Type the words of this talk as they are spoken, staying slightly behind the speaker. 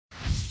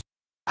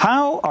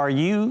How are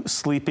you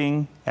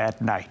sleeping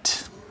at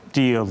night?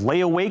 Do you lay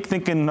awake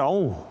thinking,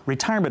 oh,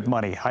 retirement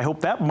money, I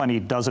hope that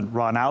money doesn't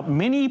run out?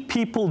 Many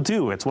people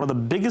do. It's one of the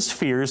biggest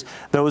fears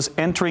those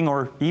entering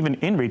or even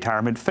in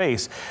retirement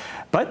face.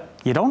 But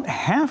you don't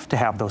have to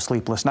have those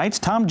sleepless nights.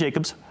 Tom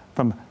Jacobs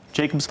from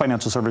Jacobs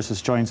Financial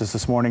Services joins us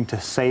this morning to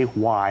say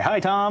why.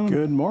 Hi, Tom.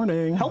 Good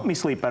morning. Help me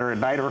sleep better at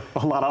night, or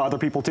a lot of other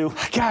people too.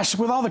 Gosh,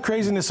 with all the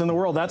craziness in the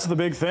world, that's the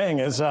big thing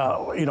is,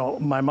 you know,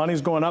 my money's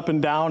going up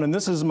and down, and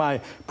this is my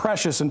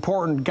precious,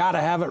 important,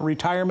 gotta have it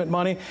retirement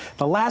money.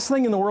 The last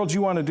thing in the world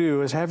you want to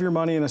do is have your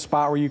money in a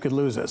spot where you could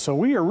lose it. So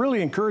we are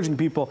really encouraging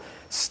people,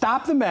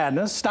 stop the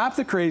madness, stop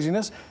the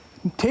craziness,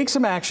 take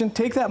some action,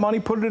 take that money,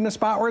 put it in a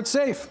spot where it's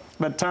safe.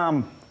 But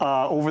Tom,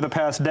 over the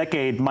past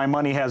decade, my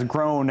money has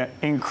grown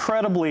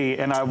incredibly,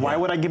 and why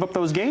would I give up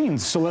those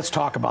gains? So let's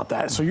talk about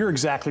that. So you're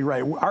exactly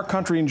right. Our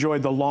country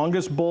enjoyed the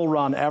longest bull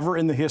run ever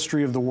in the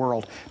history of the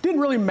world.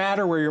 Didn't really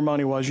matter where your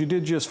money was. You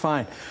did just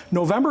fine.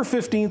 November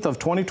 15th of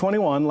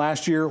 2021,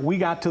 last year, we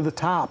got to the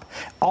top.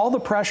 All the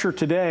pressure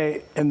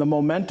today and the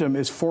momentum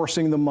is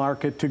forcing the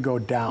market to go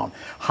down.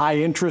 High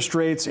interest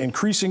rates,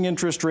 increasing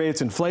interest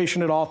rates,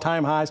 inflation at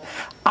all-time highs.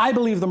 I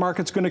believe the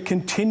market's going to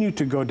continue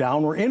to go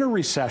down. We're in a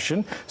recession.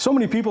 So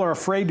many people are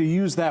afraid to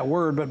use that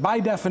word, but by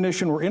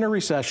definition, we're in a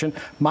recession.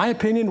 My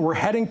opinion, we're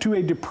heading to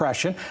a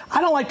depression. I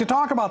don't like to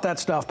talk about that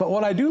stuff, but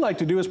what I do like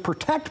to do is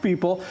protect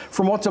people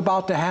from what's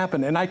about to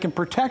happen. And I can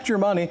protect your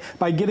money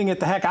by getting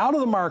it the heck out of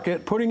the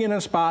market, putting it in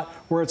a spot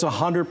where it's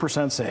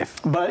 100% safe.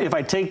 But if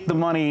I take the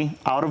money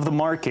out of the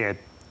market,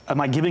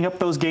 am I giving up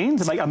those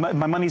gains? My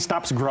money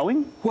stops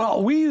growing?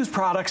 Well, we use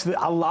products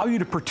that allow you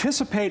to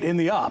participate in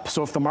the up.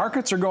 So if the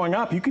markets are going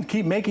up, you can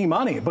keep making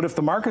money. But if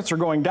the markets are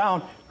going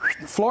down,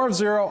 floor of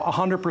zero,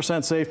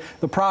 100% safe.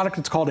 The product,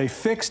 it's called a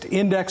fixed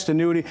indexed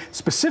annuity,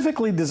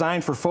 specifically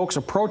designed for folks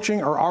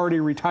approaching or already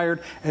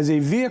retired as a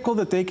vehicle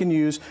that they can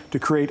use to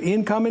create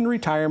income in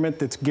retirement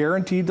that's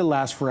guaranteed to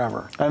last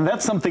forever. And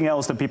that's something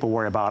else that people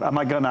worry about. Am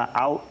I going to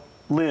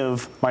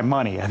outlive my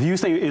money?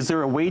 Is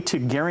there a way to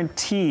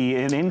guarantee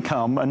an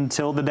income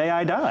until the day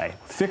I die?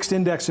 Fixed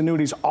index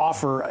annuities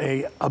offer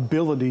a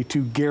ability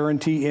to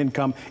guarantee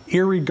income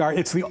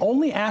It's the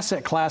only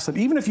asset class that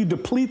even if you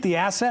deplete the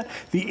asset,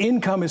 the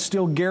income is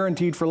still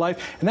guaranteed for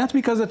life. And that's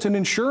because it's an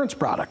insurance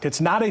product. It's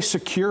not a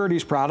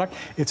securities product.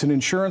 It's an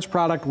insurance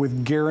product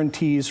with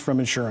guarantees from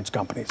insurance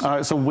companies.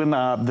 So when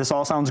this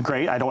all sounds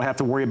great, I don't have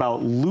to worry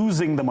about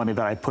losing the money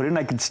that I put in.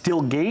 I can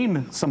still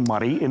gain some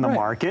money in the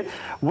market.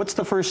 What's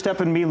the first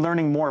step in me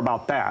learning more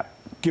about that?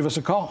 Give us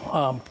a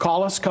call.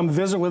 Call us, come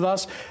visit with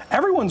us.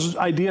 Everyone's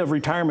idea of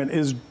retirement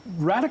is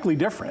radically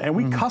different, and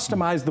we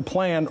customize the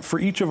plan for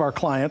each of our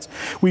clients.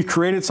 We've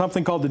created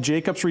something called the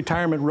Jacobs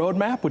Retirement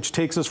Roadmap, which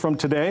takes us from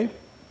today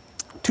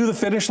to the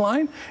finish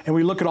line, and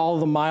we look at all of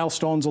the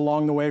milestones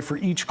along the way for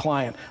each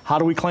client. How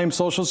do we claim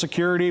Social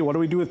Security? What do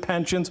we do with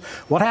pensions?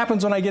 What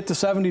happens when I get to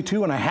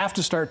 72 and I have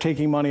to start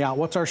taking money out?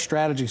 What's our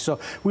strategy? So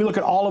we look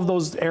at all of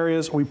those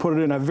areas. We put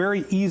it in a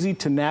very easy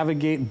to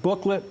navigate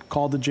booklet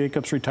called the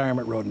Jacobs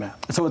Retirement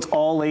Roadmap. So it's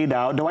all laid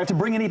out. Do I have to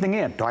bring anything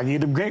in? Do I need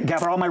to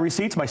gather all my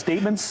receipts, my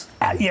statements?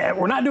 Yeah,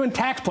 we're not doing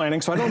tax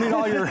planning, so I don't need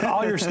all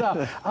your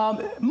stuff.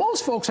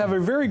 Most folks have a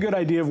very good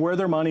idea of where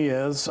their money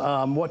is,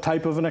 what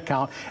type of an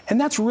account, and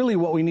that's really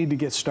what we need to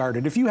get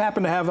started. If you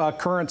happen to have a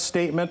current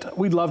statement,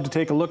 we'd love to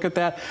take a look at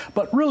that.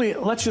 But really,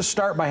 let's just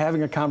start by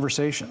having a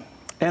conversation.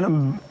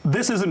 And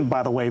this isn't,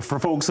 by the way, for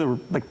folks that are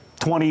like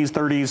 20s,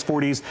 30s,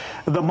 40s.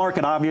 The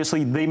market,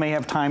 obviously, they may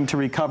have time to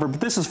recover,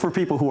 but this is for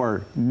people who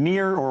are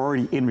near or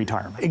already in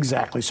retirement.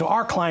 Exactly. So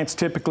our clients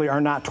typically are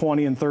not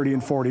 20 and 30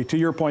 and 40. To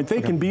your point, they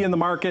can be in the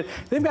market.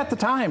 They've got the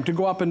time to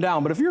go up and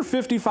down. But if you're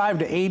 55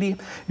 to 80,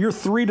 you're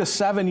 3 to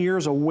 7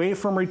 years away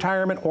from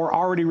retirement or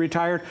already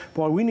retired,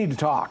 boy, we need to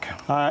talk.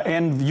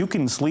 And you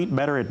can sleep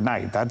better at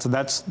night.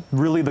 That's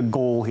really the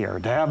goal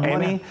here, to have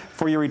money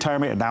for your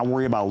retirement and not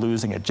worry about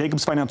losing it.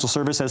 Jacobs Financial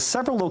Service has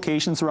several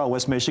locations throughout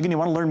West Michigan. You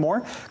want to learn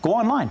more? Go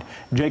online,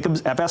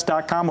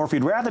 jacobsfs.com, or if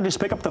you'd rather just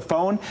pick up the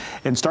phone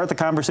and start the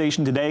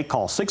conversation today,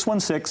 call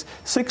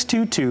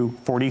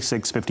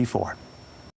 616-622-4654.